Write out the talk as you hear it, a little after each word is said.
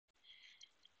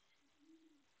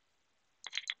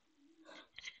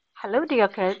Hello, dear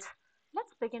kids.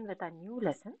 Let's begin with a new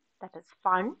lesson that is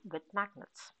fun with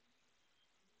magnets.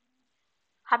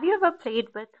 Have you ever played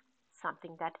with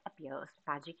something that appears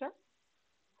magical?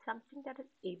 Something that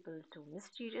is able to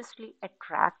mysteriously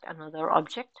attract another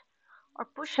object or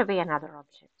push away another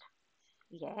object?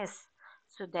 Yes,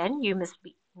 so then you must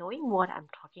be knowing what I'm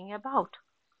talking about.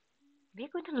 We're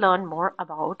going to learn more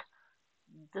about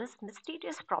this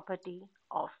mysterious property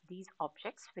of these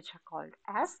objects, which are called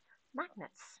as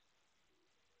magnets.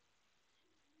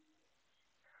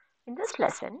 In this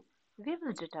lesson, we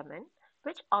will determine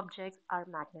which objects are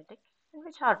magnetic and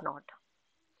which are not.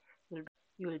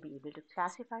 You will be able to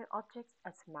classify objects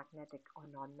as magnetic or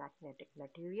non-magnetic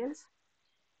materials.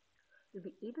 You'll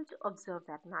be able to observe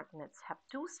that magnets have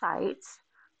two sides,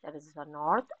 that is the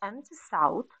north and the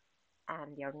south,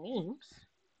 and their names.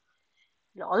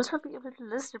 You'll also be able to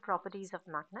list the properties of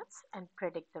magnets and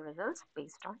predict the results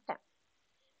based on them.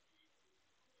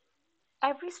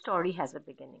 Every story has a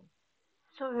beginning.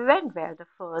 So when were the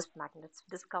first magnets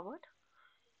discovered?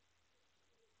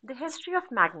 The history of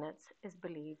magnets is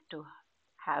believed to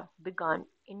have begun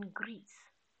in Greece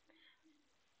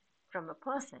from a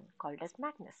person called as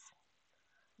Magnus.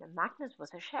 Now, Magnus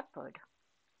was a shepherd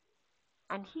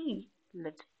and he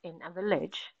lived in a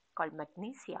village called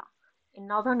Magnesia in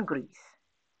northern Greece.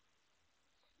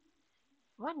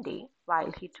 One day,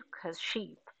 while he took his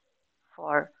sheep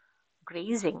for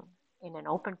grazing in an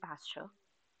open pasture,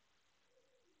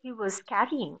 he was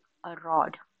carrying a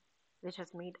rod which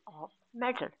was made of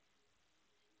metal.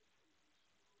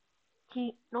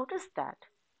 He noticed that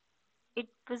it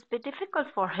was difficult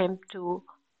for him to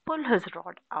pull his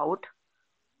rod out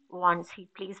once he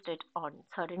placed it on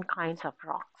certain kinds of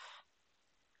rocks.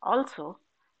 Also,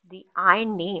 the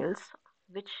iron nails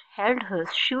which held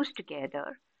his shoes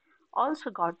together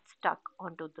also got stuck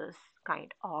onto this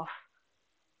kind of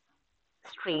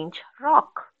strange rock.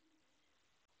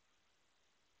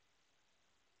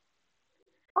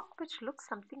 Rock which looks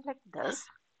something like this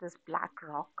black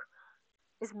rock,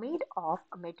 is made of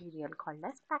a material called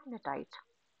as magnetite.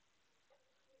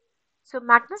 So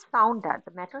Magnus found that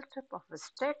the metal tip of his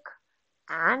stick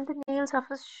and the nails of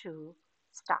his shoe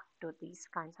stuck to these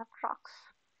kinds of rocks.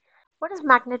 What is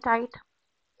magnetite?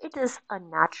 It is a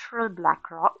natural black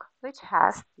rock which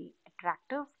has the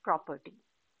attractive property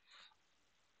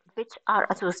which are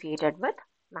associated with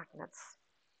magnets.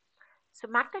 So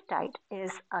magnetite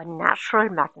is a natural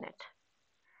magnet.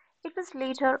 It was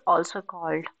later also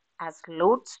called as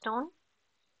lodestone.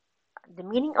 The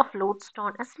meaning of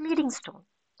lodestone is leading stone.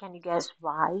 Can you guess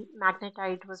why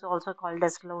magnetite was also called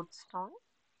as lodestone?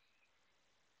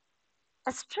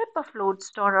 A strip of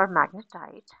lodestone or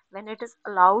magnetite, when it is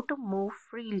allowed to move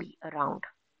freely around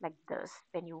like this,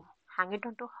 when you hang it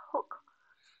onto a hook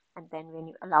and then when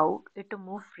you allow it to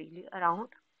move freely around,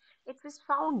 it was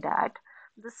found that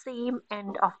the same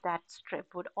end of that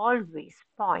strip would always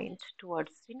point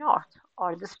towards the north,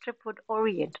 or the strip would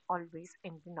orient always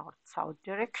in the north-south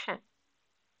direction.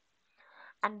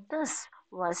 And this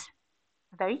was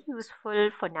very useful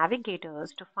for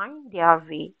navigators to find their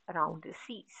way around the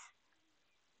seas.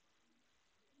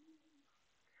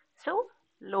 So,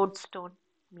 lodestone,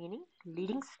 meaning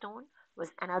leading stone,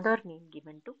 was another name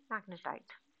given to magnetite.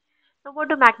 Now, what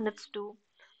do magnets do?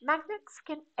 Magnets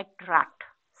can attract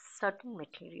certain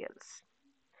materials.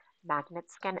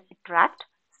 Magnets can attract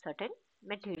certain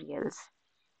materials.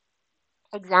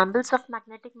 Examples of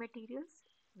magnetic materials,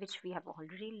 which we have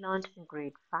already learned in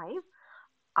grade 5,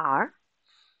 are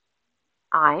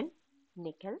iron,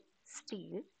 nickel,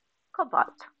 steel,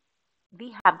 cobalt.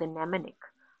 We have the mnemonic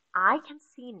I can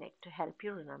see Nick to help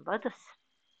you remember this.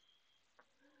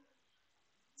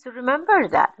 So remember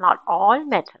that not all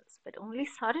metals, but only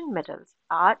certain metals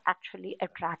are actually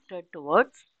attracted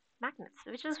towards magnets,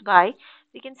 which is why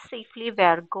we can safely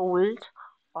wear gold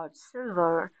or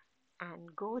silver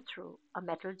and go through a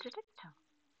metal detector.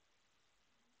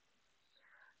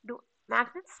 Do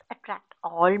magnets attract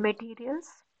all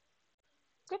materials?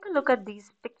 Take a look at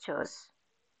these pictures.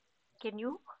 Can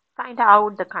you find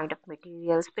out the kind of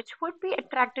materials which would be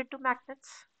attracted to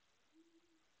magnets?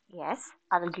 Yes,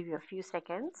 I will give you a few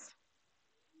seconds.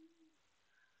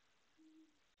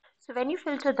 So when you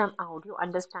filter them out, you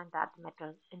understand that the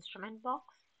metal instrument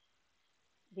box,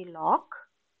 the lock,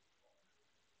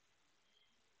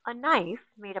 a knife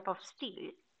made up of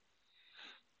steel,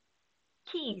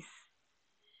 keys,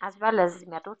 as well as the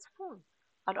metal spoon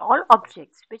are all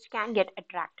objects which can get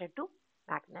attracted to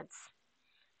magnets.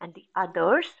 And the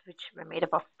others, which were made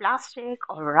up of plastic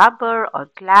or rubber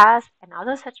or glass and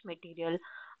other such material,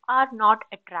 are not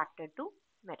attracted to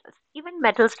metals. Even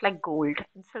metals like gold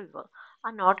and silver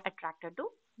are not attracted to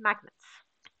magnets.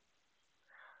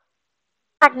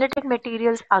 Magnetic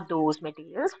materials are those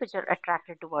materials which are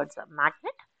attracted towards a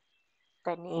magnet.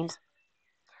 The names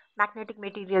magnetic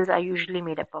materials are usually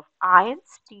made up of iron,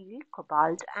 steel,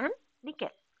 cobalt, and nickel.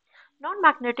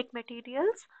 Non-magnetic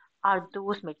materials are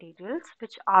those materials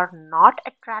which are not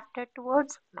attracted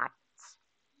towards magnets.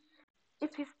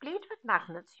 If you've played with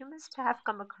magnets, you must have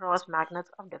come across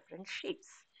magnets of different shapes.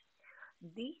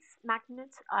 These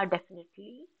magnets are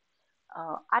definitely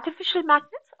artificial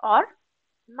magnets or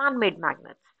man-made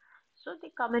magnets. So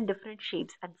they come in different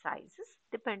shapes and sizes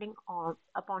depending on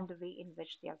upon the way in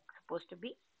which they are supposed to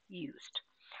be used.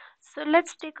 So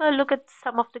let's take a look at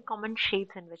some of the common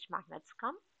shapes in which magnets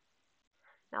come.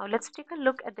 Now let's take a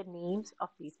look at the names of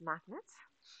these magnets.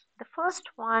 The first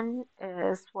one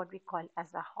is what we call as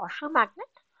a horseshoe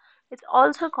magnet. It's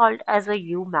also called as a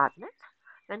U magnet.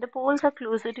 When the poles are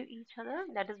closer to each other,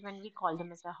 that is when we call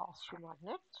them as a horseshoe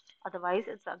magnet. Otherwise,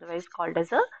 it's otherwise called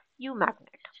as a U magnet.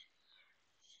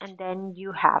 And then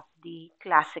you have the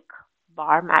classic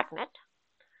bar magnet.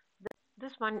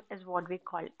 This one is what we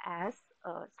call as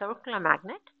a circular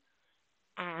magnet.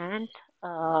 And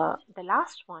the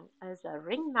last one is a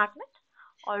ring magnet,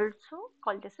 also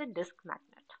called as a disk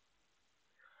magnet.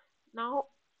 Now,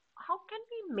 how can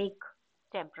we make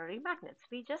temporary magnets?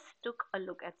 We just took a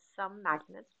look at some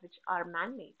magnets which are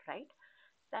man-made, right?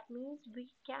 That means we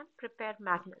can prepare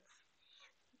magnets.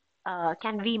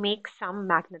 Can we make some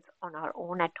magnets on our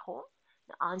own at home?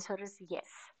 The answer is yes.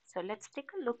 So let's take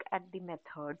a look at the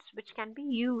methods which can be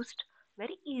used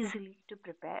very easily to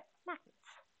prepare magnets.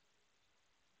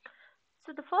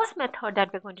 So the first method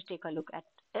that we're going to take a look at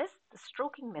is the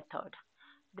stroking method.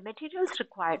 The materials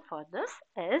required for this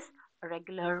is a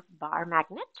regular bar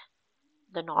magnet,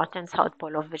 the north and south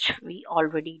pole of which we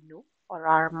already know or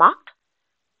are marked.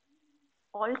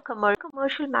 All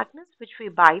commercial magnets which we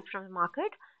buy from the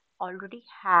market already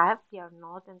have their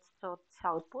north and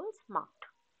south poles marked,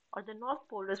 or the north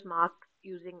pole is marked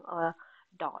using a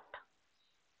dot.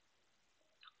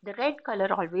 The red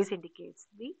color always indicates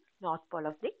the north pole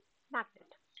of the magnet.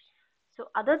 So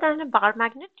other than a bar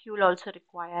magnet, you will also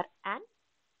require an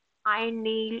iron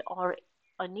nail or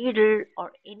a needle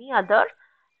or any other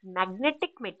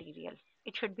magnetic material.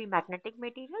 It should be magnetic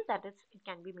material, that is, it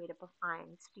can be made up of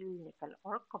iron, steel, nickel,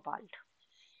 or cobalt.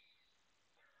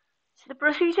 So the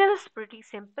procedure is pretty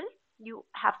simple. You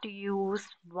have to use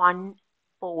one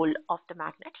pole of the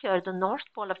magnet. Here, the north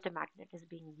pole of the magnet is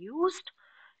being used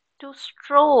to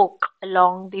stroke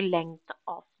along the length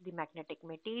of the magnetic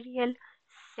material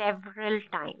several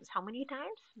times. How many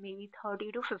times? Maybe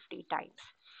 30 to 50 times.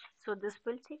 So this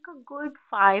will take a good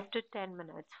 5 to 10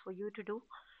 minutes for you to do.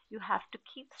 You have to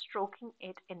keep stroking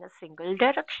it in a single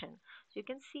direction. So you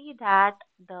can see that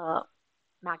the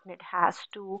magnet has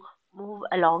to move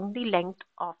along the length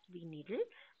of the needle,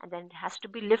 and then it has to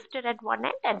be lifted at one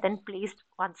end and then placed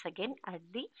once again at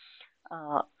the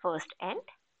first end,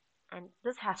 and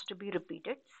this has to be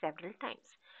repeated several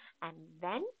times. And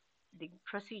when the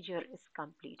procedure is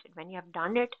completed, when you have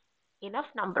done it enough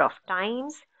number of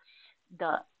times,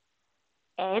 the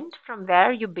end from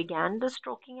where you began the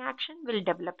stroking action will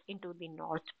develop into the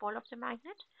north pole of the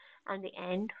magnet, and the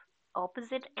end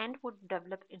opposite end would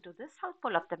develop into the south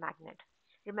pole of the magnet.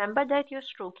 Remember that you're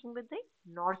stroking with the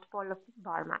north pole of the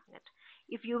bar magnet.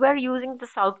 If you were using the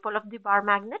south pole of the bar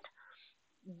magnet,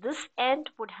 this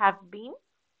end would have been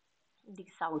the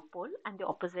south pole and the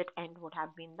opposite end would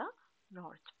have been the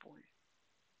north pole.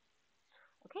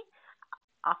 Okay,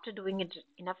 after doing it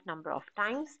enough number of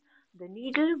times, the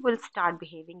needle will start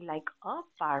behaving like a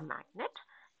bar magnet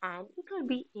and it will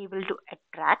be able to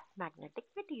attract magnetic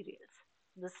materials.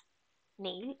 This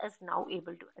nail is now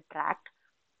able to attract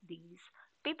these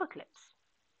paper clips.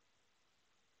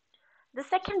 The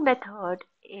second method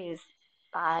is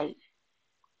by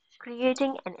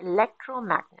creating an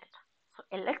electromagnet. So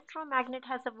electromagnet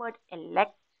has the word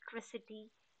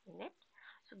electricity in it.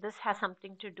 So this has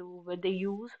something to do with the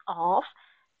use of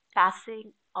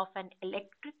passing of an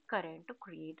electric current to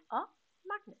create a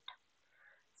magnet.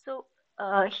 So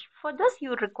for this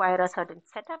you require a certain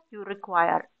setup. You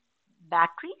require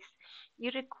batteries, you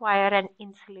require an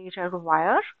insulator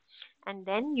wire, and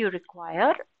then you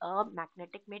require a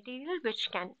magnetic material which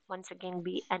can once again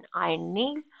be an iron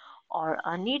nail or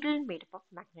a needle made up of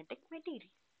magnetic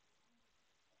material.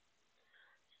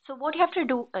 So what you have to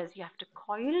do is you have to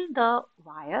coil the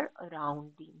wire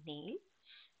around the nail,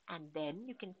 and then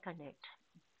you can connect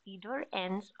either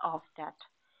ends of that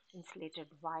insulated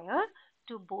wire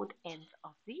to both ends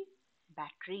of the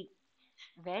battery.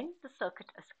 When the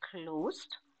circuit is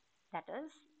closed, that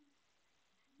is,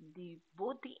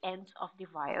 both the ends of the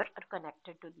wire are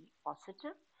connected to the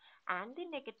positive and the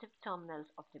negative terminals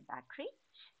of the battery,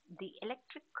 the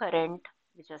electric current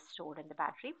which is stored in the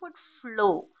battery would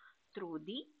flow through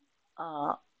the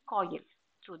coil,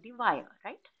 through the wire,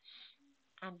 right?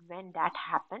 And when that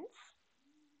happens,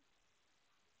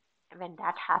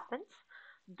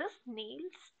 this nail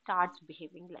starts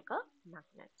behaving like a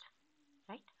magnet,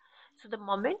 right? So the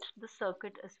moment the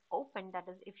circuit is open, that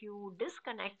is, if you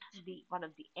disconnect the one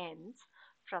of the ends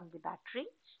from the battery,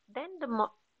 then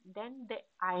the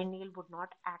iron nail would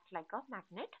not act like a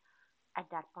magnet at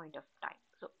that point of time.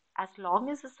 So as long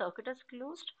as the circuit is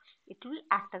closed, it will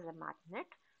act as a magnet,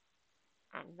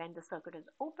 and when the circuit is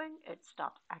open, it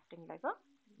stops acting like a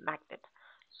magnet.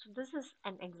 So this is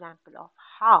an example of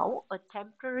how a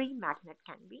temporary magnet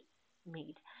can be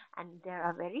made, and there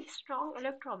are very strong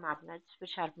electromagnets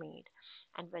which are made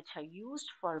and which are used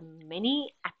for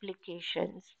many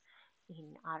applications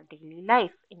in our daily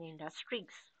life in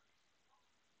industries.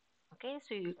 Okay,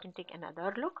 so you can take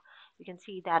another look. You can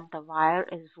see that the wire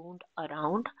is wound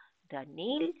around the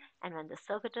nail, and when the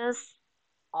circuit is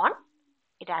on,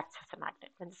 it acts as a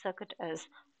magnet. When the circuit is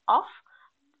off,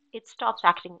 it stops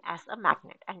acting as a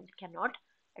magnet and it cannot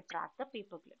attract the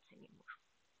paper clips anymore.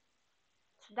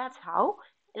 So that's how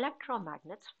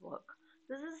electromagnets work.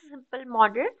 This is a simple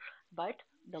model, but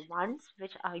the ones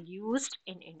which are used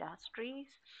in industries,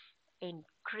 in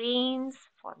cranes,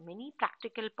 for many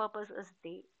practical purposes,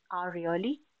 they are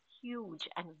really huge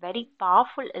and very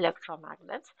powerful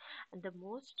electromagnets. And the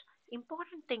most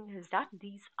important thing is that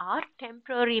these are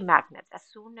temporary magnets. As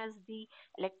soon as the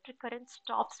electric current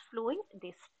stops flowing,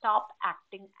 they stop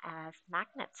acting as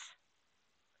magnets,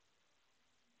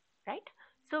 right?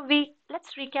 So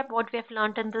let's recap what we have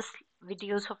learned in this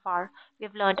video so far. We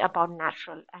have learned about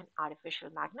natural and artificial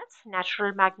magnets.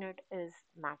 Natural magnet is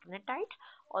magnetite,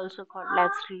 also called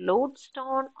as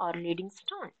lodestone or leading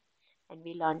stone. And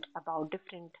we learned about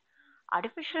different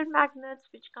artificial magnets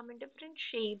which come in different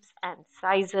shapes and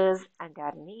sizes and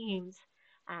their names.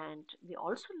 And we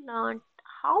also learned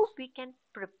how we can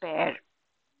prepare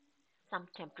some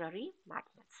temporary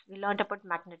magnets. We learned about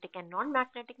magnetic and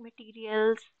non-magnetic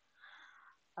materials.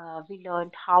 We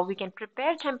learned how we can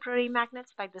prepare temporary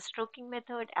magnets by the stroking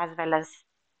method as well as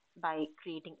by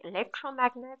creating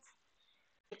electromagnets.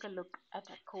 Take a look at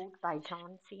a quote by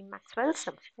John C. Maxwell,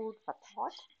 some food for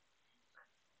thought.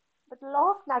 But the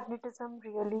law of magnetism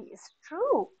really is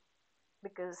true,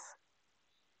 because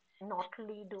not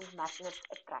only do magnets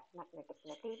attract magnetic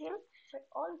material, but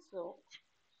also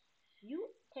you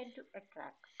tend to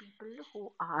attract people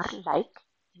who are like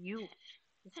you,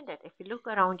 isn't it? If you look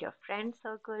around your friend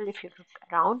circle, if you look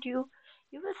around you,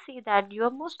 you will see that you are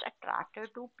most attracted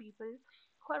to people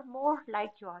who are more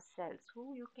like yourselves,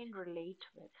 who you can relate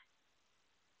with,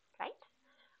 right?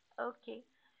 Okay,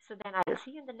 so then I'll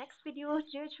see you in the next video,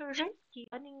 dear children. Keep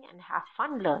learning and have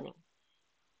fun learning.